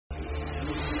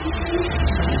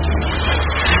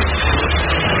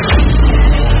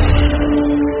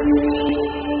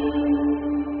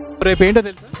రేపు ఏంటో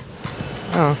తెలుసా?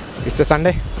 It's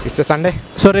a Sunday.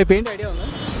 సో రేపు ఏంటి ఐడియా ఉందా?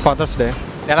 Fathers day.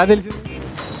 ఎలా తెలిసింది?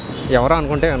 ఎవరో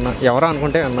అనుకుంటే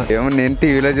అన్నా ఏమో నేను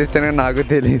టీవీలో చూస్తేనే నాకు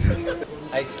తెలియదు.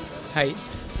 హాయ్,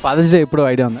 ఫాదర్స్ డే ఎప్పుడు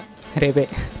ఐడియా ఉందా? రేపే.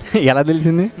 ఎలా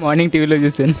తెలిసింది? మార్నింగ్ టీవీలో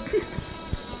చూసాను.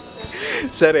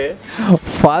 సరే,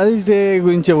 ఫాదర్స్ డే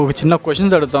గురించి ఒక చిన్న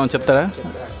క్వశ్చన్స్ అడుగుతాం, చెప్తారా?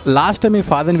 లాస్ట్ టైం మీ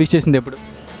ఫాదర్ని విష్ చేసింది ఎప్పుడు?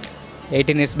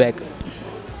 18 years బ్యాక్.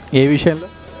 ఏ విషయంలో?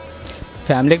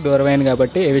 ఫ్యామిలీకి దూరం అయింది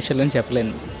కాబట్టి ఏ విషయంలో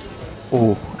చెప్పలేను. ఓ,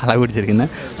 అలా కూడా జరిగిందా?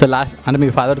 సో లాస్ట్ అంటే మీ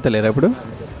ఫాదర్ తెలియరా ఇప్పుడు?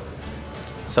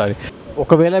 సారీ.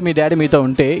 ఒకవేళ మీ డాడీ మీతో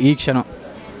ఉంటే ఈ క్షణం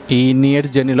ఈ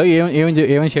ఇయర్స్ జర్నీలో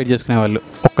ఏమేమి షేర్ చేసుకునేవాళ్ళు?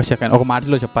 ఒక్క సెకండ్, ఒక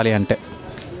మాటలో చెప్పాలి అంటే.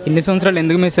 ఇన్ని సంవత్సరాలు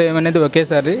ఎందుకు మిస్ అయ్యామనేది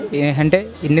ఒకేసారి, అంటే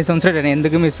ఇన్ని సంవత్సరాలు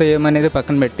ఎందుకు మిస్ అయ్యామనేది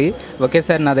పక్కన పెట్టి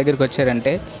ఒకేసారి నా దగ్గరికి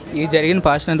వచ్చారంటే ఈ జరిగిన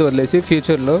పాస్ట్ అంతా వదిలేసి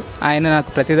ఫ్యూచర్లో ఆయన నాకు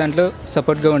ప్రతి దాంట్లో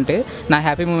సపోర్ట్గా ఉంటే నా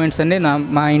హ్యాపీ మూమెంట్స్ అన్ని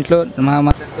మా ఇంట్లో మా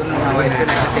మదర్తో మా వైఫ్తో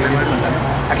షేర్ చేసుకుంటాను.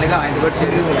 అట్లాగే ఆయన కూడా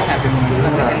షేర్ చేసుకుంటే హ్యాపీ మూమెంట్స్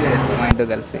ఎంజాయ్ చేస్తాం మా ఇంట్లో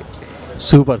కలిసి.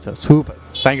 Super sir, super.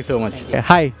 Thank you so much.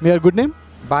 Hi, me your good name?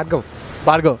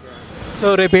 Bhargav. So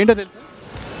రేపు ఏంటో తెలుసా?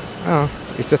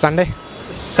 It's a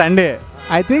Sunday.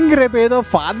 I think రేపు ఏదో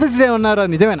ఫాదర్స్ డే ఉన్నారు,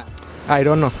 అది నిజమేనా? I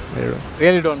don't know,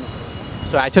 really don't know.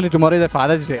 So actually tomorrow is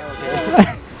fathers day.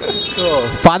 So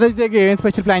fathers డేకి ఏం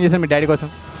స్పెషల్ ప్లాన్ చేశారు మీ డాడీ కోసం?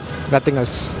 Nothing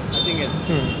else.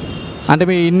 అంటే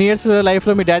మీ ఇన్ని ఇయర్స్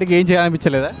లైఫ్లో మీ డాడీకి ఏం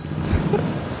చేయాలనిపించలేదా?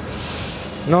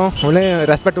 No, only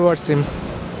respect towards him.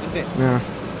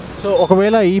 So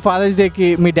ఒకవేళ ఈ ఫాదర్స్ డేకి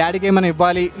మీ డాడీకి ఏమైనా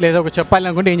ఇవ్వాలి లేదా ఒక చెప్పాలి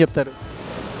అనుకుంటే ఏం చెప్తారు?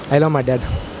 I love my dad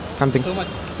something.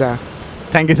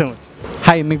 Thank you so much.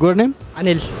 Hi, me good name?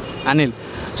 Anil.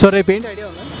 So రేపు ఏంటి ఐడియా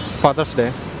ఉందా? Fathers day.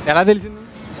 ఎలా తెలిసింది?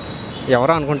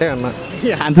 ఎవరో అనుకుంటే అన్నా.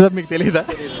 అంత మీకు తెలీదా?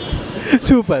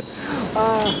 సూపర్.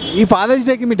 ఈ ఫాదర్స్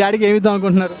డేకి మీ డాడీకి ఏమి ఇద్దాం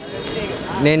అనుకుంటున్నారు?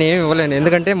 నేనేమి ఇవ్వలేను,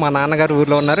 ఎందుకంటే మా నాన్నగారు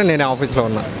ఊర్లో ఉన్నారు, నేను ఆఫీస్లో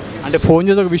ఉన్నా. అంటే ఫోన్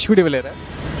చేసి ఒక విష్ కూడా ఇవ్వలేరా?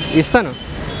 ఇస్తాను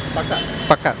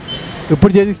పక్కా.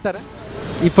 ఇప్పుడు చేసి ఇస్తారా?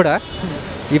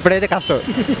 ఇప్పుడైతే కష్టం.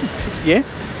 ఏ?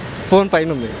 ఫోన్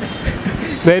పైన ఉంది.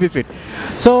 Very sweet.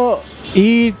 సో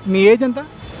మీ ఏజ్ ఎంత?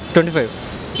 25.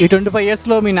 ఈ 25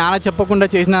 ఇయర్స్లో మీ నాన్న చెప్పకుండా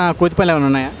చేసిన కోతి పనులు ఏమైనా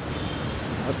ఉన్నాయా?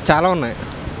 చాలా ఉన్నాయి.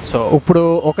 సో ఇప్పుడు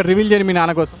ఒక రివీల్ చేయండి మీ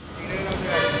నాన్న కోసం.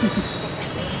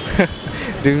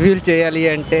 రివీల్ చేయాలి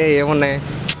అంటే ఏమున్నాయి,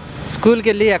 స్కూల్కి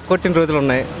వెళ్ళి ఎక్కొట్టిన రోజులు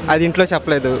ఉన్నాయి, అది ఇంట్లో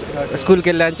చెప్పలేదు. స్కూల్కి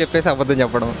వెళ్ళా అని చెప్పేసి అబద్ధం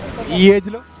చెప్పడం.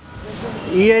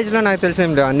 ఈ ఏజ్లో నాకు తెలిసి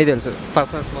ఏం లేవు, అన్నీ తెలుసు.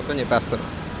 పర్సనల్స్ మొత్తం చెప్పేస్తాను.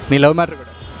 మీ లవ్ మ్యాటర్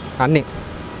కూడా అన్నీ.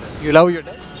 You love you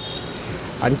dad?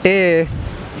 అంటే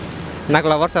నాకు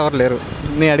లవర్స్ ఎవరు లేరు.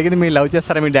 నేను అడిగింది మీరు లవ్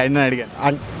చేస్తారా మీ డాడీని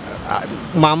అడిగాను.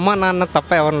 మా అమ్మ నాన్న తప్ప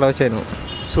ఎవరిని లవ్ చేయను.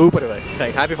 Super,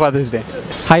 happy fathers day.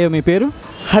 Hi, మీ పేరు?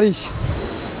 హరీష్.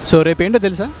 సో రేపు ఏంటో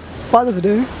తెలుసా? Fathers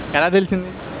day. ఎలా తెలిసింది?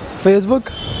 ఫేస్బుక్.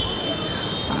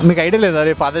 మీకు ఐడియా లేదా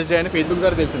రేపు ఫాదర్స్ డే అని? ఫేస్బుక్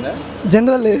ద్వారా తెలిసిందా?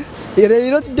 జనరల్లీ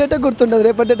ఈరోజు డేటే గుర్తుంటుంది,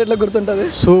 రేపటి డేట్ ఎట్లా గుర్తుంటుంది?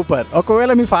 సూపర్.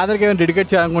 ఒకవేళ మీ ఫాదర్కి ఏమైనా డెడికేట్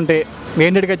చేయాలనుకుంటే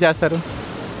ఏం డెడికేట్ చేస్తారు?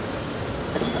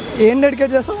 ఏం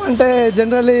డెడికేట్ చేస్తాం అంటే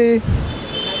జనరల్లీ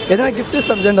ఏదైనా గిఫ్ట్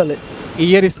ఇస్తాం. జనరల్లీ ఈ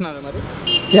ఇయర్ ఇస్తున్నారు మరి?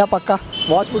 యా, పక్కా.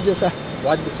 వాచ్ బుక్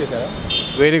చేశారా?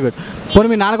 Very good. పోనీ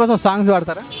మీ నాన్న కోసం సాంగ్స్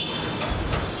పాడతారా?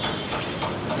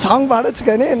 సాంగ్ పాడొచ్చు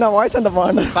కానీ నా వాయిస్ అంత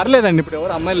బాగుండదు. పర్లేదండి, ఇప్పుడు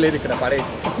ఎవరు అమ్మాయిలు లేరు ఇక్కడ,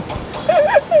 పాడేయచ్చు.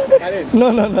 నో.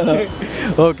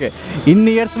 ఓకే.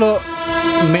 ఇన్ని ఇయర్స్లో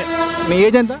మీ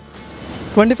ఏజ్ ఎంత?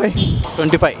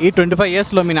 25. ఈ 25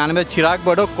 ఇయర్స్లో మీ నాన్న మీద చిరాకు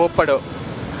పడో కోప్పడో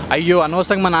అయ్యో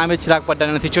అనవసరంగా మా నాన్న మీద చిరాకు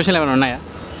పడ్డానన్న సిచ్యువేషన్లు ఏమైనా ఉన్నాయా?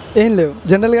 ఏం లేవు.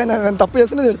 జనరల్గా నేను తప్పు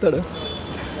చేస్తేనే తిడతాడు,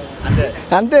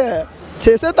 అంతే.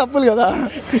 చేసే తప్పులు కదా,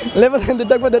 లేకపోతే నేను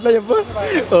తిట్టకపోతే ఎట్లా చెప్పు?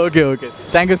 Okay.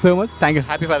 Thank you so much. Thank you.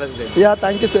 Happy fathers day. Yeah,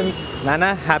 thank you same. నాన్న,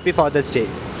 happy fathers day.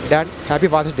 Dad, happy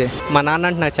fathers day. మా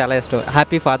నాన్న అంటే నాకు చాలా ఇష్టం.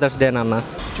 హ్యాపీ ఫాదర్స్ డే నాన్న.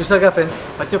 చూసారుగా ఫ్రెండ్స్,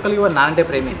 ప్రతి ఒక్కరికి వాళ్ళ నాన్నంటే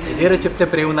ప్రేమే. ఇదేరో చెప్తే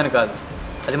ప్రేమ ఉందని కాదు,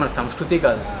 అది మన సంస్కృతి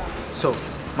కాదు. సో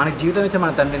మన జీవితం ఇచ్చే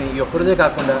మన తండ్రిని ఈ ఒక్కరోజే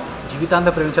కాకుండా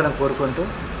జీవితాంతం ప్రేమించాలని కోరుకుంటూ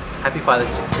హ్యాపీ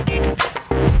ఫాదర్స్ డే.